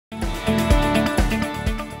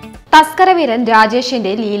തസ്കരവീരൻ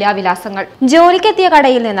രാജേഷിന്റെ ലീലാവിലാസങ്ങൾ. ജോലിക്കെത്തിയ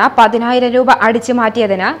കടയിൽ നിന്ന് 10,000 രൂപ അടിച്ചു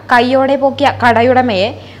മാറ്റിയതിന് കൈയോടെ പൊക്കിയ കടയുടമയെ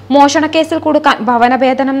മോഷണക്കേസിൽ കുടുക്കാൻ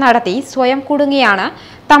ഭവനഭേദനം നടത്തി സ്വയം കുടുങ്ങിയാണ്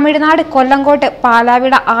തമിഴ്നാട് കൊല്ലങ്കോട്ട്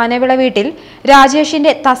പാലാവിള ആനവിള വീട്ടിൽ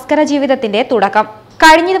രാജേഷിന്റെ തസ്കര ജീവിതത്തിന്റെ തുടക്കം.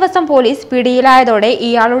 കഴിഞ്ഞ ദിവസം പോലീസ് പിടിയിലായതോടെ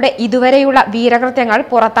ഇയാളുടെ ഇതുവരെയുള്ള വീരകൃത്യങ്ങൾ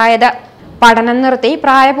പുറത്തായത്. പഠനം നിർത്തി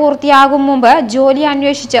പ്രായപൂർത്തിയാകും മുമ്പ് ജോലി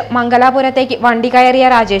അന്വേഷിച്ച് മംഗലാപുരത്തേക്ക് വണ്ടി കയറിയ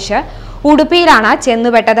രാജേഷ് ഉടുപ്പിയിലാണ്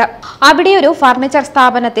ചെന്നുപെട്ടത്. അവിടെ ഒരു ഫർണിച്ചർ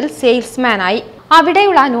സ്ഥാപനത്തിൽ സെയിൽസ്മാനായി.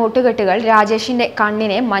 അവിടെയുള്ള നോട്ടുകെട്ടുകൾ രാജേഷിന്റെ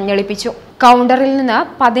കണ്ണിനെ മഞ്ഞളിപ്പിച്ചു. കൗണ്ടറിൽ നിന്ന്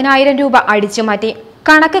 10,000 രൂപ അടിച്ചുമാറ്റി.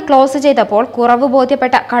 കണക്ക് ക്ലോസ് ചെയ്തപ്പോൾ കുറവ്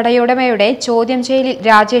ബോധ്യപ്പെട്ട കടയുടമയുടെ ചോദ്യം ചെയ്യലിൽ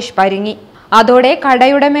രാജേഷ് പരുങ്ങി. അതോടെ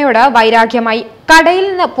കടയുടമയോട് വൈരാഗ്യമായി. കടയിൽ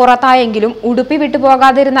നിന്ന് പുറത്തായെങ്കിലും ഉടുപ്പി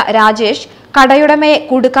വിട്ടുപോകാതിരുന്ന രാജേഷ് കടയുടമയെ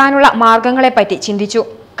കുടുക്കാനുള്ള മാർഗങ്ങളെപ്പറ്റി ചിന്തിച്ചു.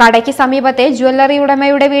 കടയ്ക്ക് സമീപത്തെ ജ്വല്ലറി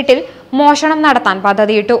ഉടമയുടെ വീട്ടിൽ മോഷണം നടത്താൻ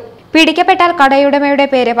പദ്ധതിയിട്ടു. പിടിക്കപ്പെട്ടാൽ കടയുടമയുടെ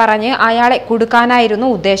പേര് പറഞ്ഞ് അയാളെ കുടുക്കാനായിരുന്നു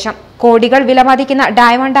ഉദ്ദേശം. കോടികൾ വിലമതിക്കുന്ന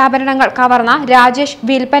ഡയമണ്ട് ആഭരണങ്ങൾ കവർന്ന രാജേഷ്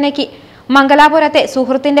വിൽപ്പനയ്ക്ക് മംഗലാപുരത്തെ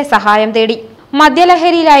സുഹൃത്തിന്റെ സഹായം തേടി.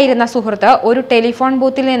 മദ്യലഹരിയിലായിരുന്ന സുഹൃത്ത് ഒരു ടെലിഫോൺ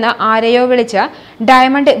ബൂത്തിൽ നിന്ന് ആരെയോ വിളിച്ച്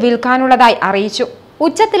ഡയമണ്ട് വിൽക്കാനുള്ളതായി അറിയിച്ചു.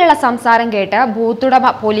 ഉച്ചത്തിലുള്ള സംസാരം കേട്ട് ബൂത്തുടമ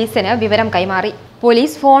പോലീസിന് വിവരം കൈമാറി.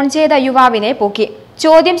 പോലീസ് ഫോൺ ചെയ്ത യുവാവിനെ പൊക്കി.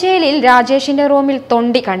 ചോദ്യം ചെയ്യലിൽ രാജേഷിന്റെ റൂമിൽ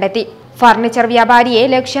തൊണ്ടി കണ്ടെത്തി. ഫർണിച്ചർ വ്യാപാരിയെ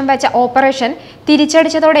ലക്ഷ്യം വെച്ച ഓപ്പറേഷൻ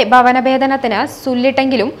തിരിച്ചടിച്ചതോടെ ഭവനഭേദനത്തിന്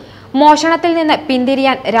സുല്ലിട്ടെങ്കിലും മോഷണത്തിൽ നിന്ന്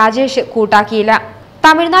പിന്തിരിയാൻ രാജേഷ് കൂട്ടാക്കിയില്ല.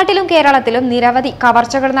 തമിഴ്നാട്ടിലും കേരളത്തിലും നിരവധി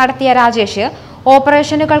കവർച്ചകൾ നടത്തിയ രാജേഷ്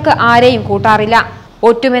ഓപ്പറേഷനുകൾക്ക് ആരെയും കൂട്ടാറില്ല.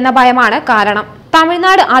 ഒറ്റുമെന്ന ഭയമാണ് കാരണം.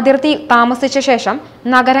 തമിഴ്നാട് അതിർത്തിയിൽ താമസിച്ച ശേഷം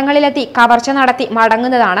നഗരങ്ങളിലെത്തി കവർച്ച നടത്തി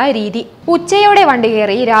മടങ്ങുന്നതാണ് രീതി. ഉച്ചയോടെ വണ്ടി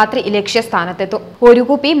കയറി രാത്രി ലക്ഷ്യസ്ഥാനത്തെത്തും. ഒരു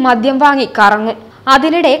കുപ്പി മദ്യം വാങ്ങി കറങ്ങും.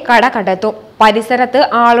 അതിനിടെ കട കണ്ടെത്തും. പരിസരത്ത്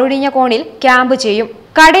ആളൊഴിഞ്ഞ കോണിൽ ക്യാമ്പ് ചെയ്യും.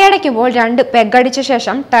 കടയടയ്ക്കുമ്പോൾ 2 പെഗടിച്ച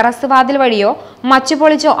ശേഷം ടെറസ് വാതിൽ വഴിയോ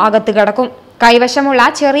മച്ചുപൊളിച്ചോ അകത്ത് കിടക്കും. കൈവശമുള്ള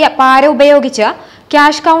ചെറിയ പാര ഉപയോഗിച്ച്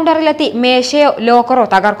ക്യാഷ് കൗണ്ടറിലെത്തി മേശയോ ലോക്കറോ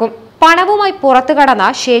തകർക്കും. പണവുമായി പുറത്തു കടന്ന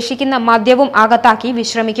ശേഷിക്കുന്ന മദ്യവും അകത്താക്കി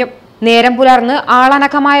വിശ്രമിക്കും. നേരം പുലർന്ന്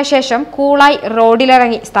ആളനക്കമായ ശേഷം കൂളായി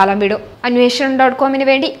റോഡിലിറങ്ങി സ്ഥലം വിടും. അന്വേഷണം.com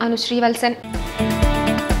വേണ്ടി അനുശ്രീ വത്സൻ.